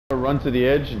run to the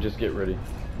edge and just get ready.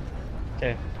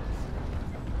 Okay.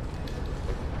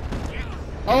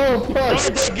 Oh, fuck!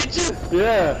 Did I get you?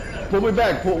 Yeah. Pull me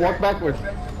back. Walk backwards.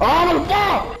 Oh, I'm gonna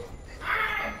fall!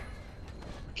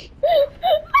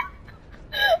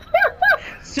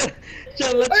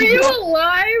 Are you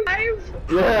alive?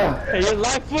 Yeah. Hey, you're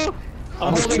alive, fool?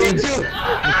 I'm holding on too.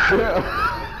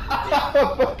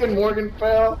 Fucking Morgan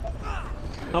fell.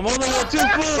 I'm holding on too,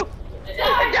 fool.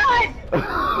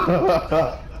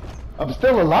 I'm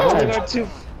still alive. I'm holding R2.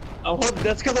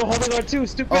 That's because I'm holding R2,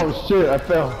 stupid. Oh shit, I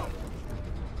fell.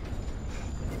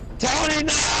 Tony,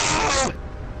 no!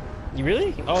 You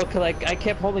really? Oh, cause I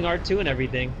kept holding R2 and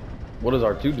everything. What does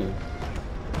R2 do?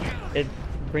 It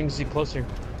brings you closer.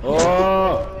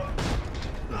 Oh!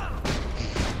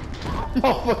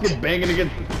 Oh, fucking banging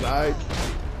against the side.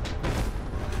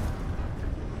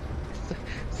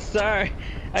 Sorry,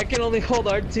 I can only hold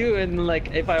R2, and like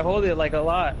if I hold it like a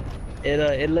lot,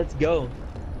 it lets go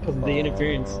because of the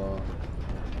interference.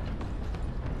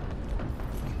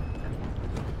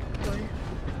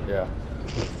 Yeah.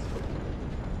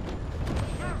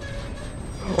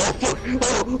 Oh fuck!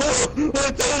 Oh,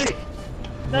 Tony!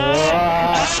 No!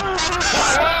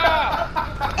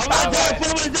 I'm gonna die!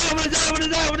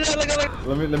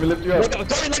 Let me lift you up.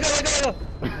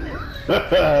 Let go!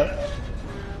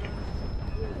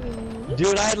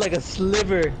 Dude, I had like a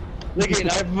sliver. Look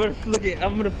at, I'm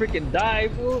gonna freaking die,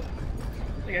 fool.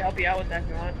 I can help you out with that if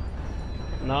you want.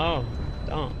 No,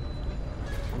 don't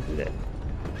do that.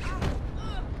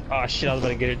 Oh shit, I was about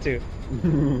to get it too.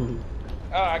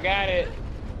 Oh, I got it.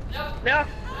 No!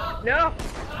 No!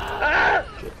 Ah!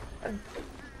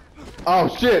 Oh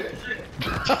shit!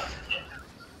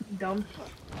 Dumb.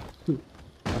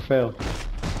 I failed.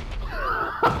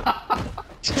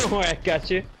 Don't worry, I got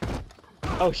you.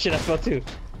 Oh shit, I fell too.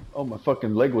 Oh, my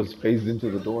fucking leg was phased into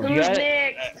the door. You got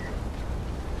it? Next?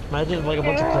 Imagine like a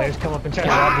bunch of players come up and try to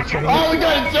rob the train. Oh, we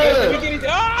got each other!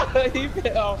 Ah, he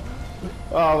fell.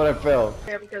 Oh, but I fell.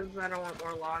 Yeah, because I don't want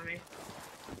more law on me.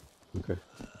 Okay.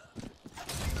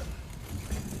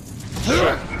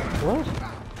 What?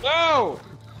 No!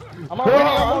 I'm already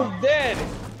almost dead.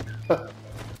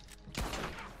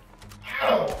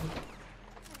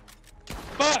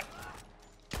 Fuck!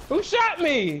 Who shot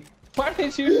me? Why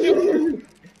didn't you shoot me?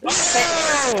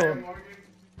 Oh!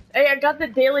 Hey, I got the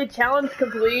daily challenge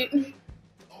complete. Oh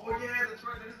yeah, that's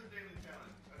right. There's a daily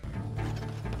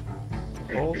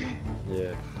challenge. Oh.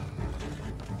 Yeah.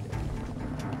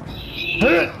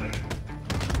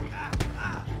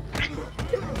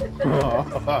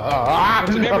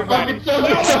 Everybody. Choke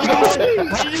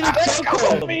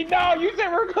Me, no, you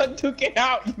said we're gonna duke it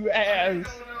out, you ass.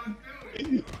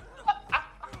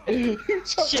 You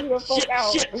choked me the fuck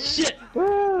out. Shit!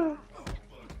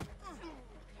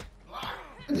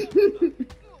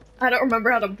 I don't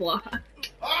remember how to block.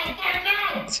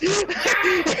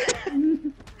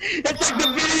 That's like the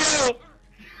video!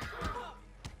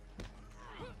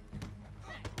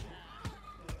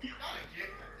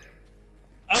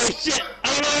 Oh shit! I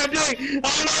don't know what I'm doing!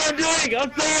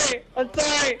 I'm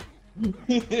sorry!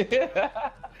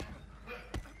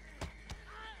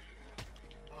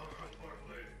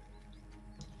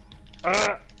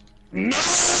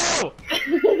 No!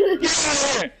 Get out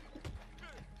of here!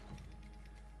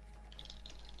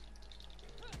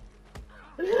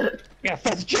 Yeah,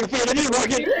 faster trigger finger than you,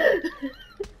 Morgan!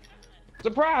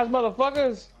 Surprise,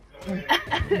 motherfuckers! Get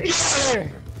out of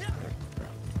here!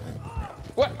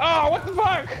 What? Oh, what the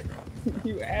fuck?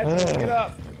 You ass, get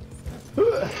up.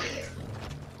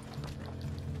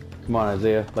 Come on,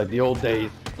 Isaiah. Like the old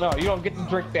days. No, you don't get to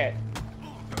drink that.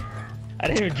 I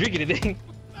didn't even drink anything.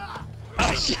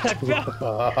 Oh shit, I fell!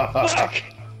 Fuck!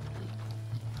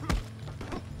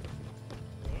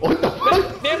 What the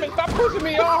fuck? Damn it, stop pushing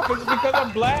me off. It's because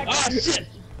I'm black. Oh shit!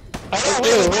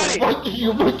 Fuck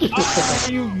you, fuck you. Oh,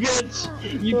 you bitch!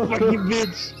 You fucking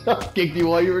bitch! I kicked you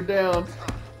while you were down.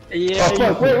 Yeah, Oh,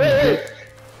 fuck, wait.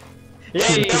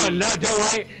 Yeah, no, don't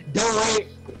wait!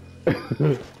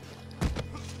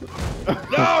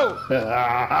 No!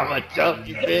 I'm a chunk,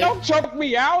 you bitch. Don't choke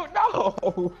me out, no!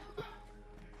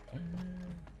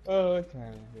 Oh, it's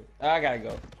time. I gotta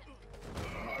go.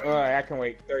 Alright, I can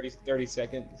wait 30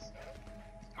 seconds.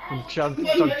 I'm trying to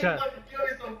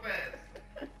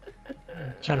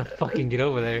fucking get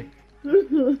over there.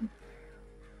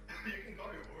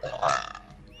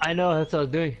 I know, that's what I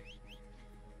was doing.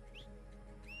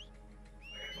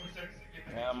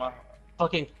 Yeah, my...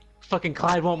 Fucking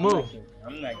Clyde won't move.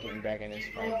 I'm not getting back in this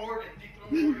fight.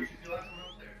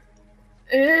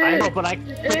 I know, but I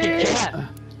freaking can't.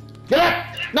 Get up!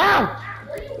 Now!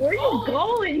 Where are you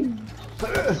going?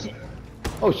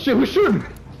 Oh shit, who's shooting?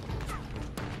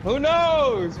 Who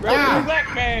knows? Bro, Ah! who's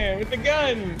that man with the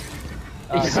gun?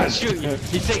 He's gonna shoot you.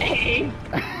 He's saying,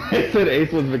 It said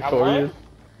Ace was victorious.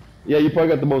 Yeah, you probably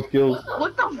got the most kills.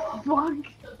 What the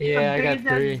fuck? yeah, I got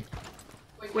biggest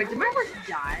 3. Wait, did my horse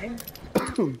die?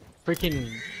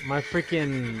 My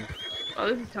freaking.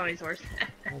 Oh, this is Tony's horse.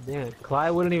 God damn it.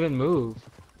 Clyde wouldn't even move.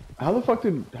 How the fuck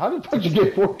did you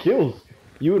get 4 kills?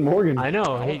 You and Morgan. I know.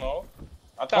 I don't know.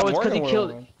 I thought Oh, it's because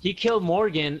Morgan he killed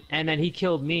Morgan, and then he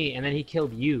killed me, and then he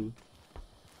killed you.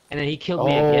 And then he killed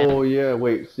me again. Oh yeah,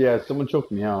 wait, yeah, someone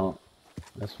choked me out.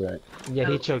 That's right. Yeah,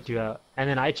 he choked you out. And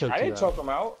then I choked I you didn't out. choke him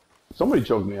out. Somebody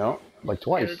choked me out, like It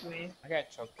twice. was me. I got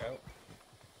choked out.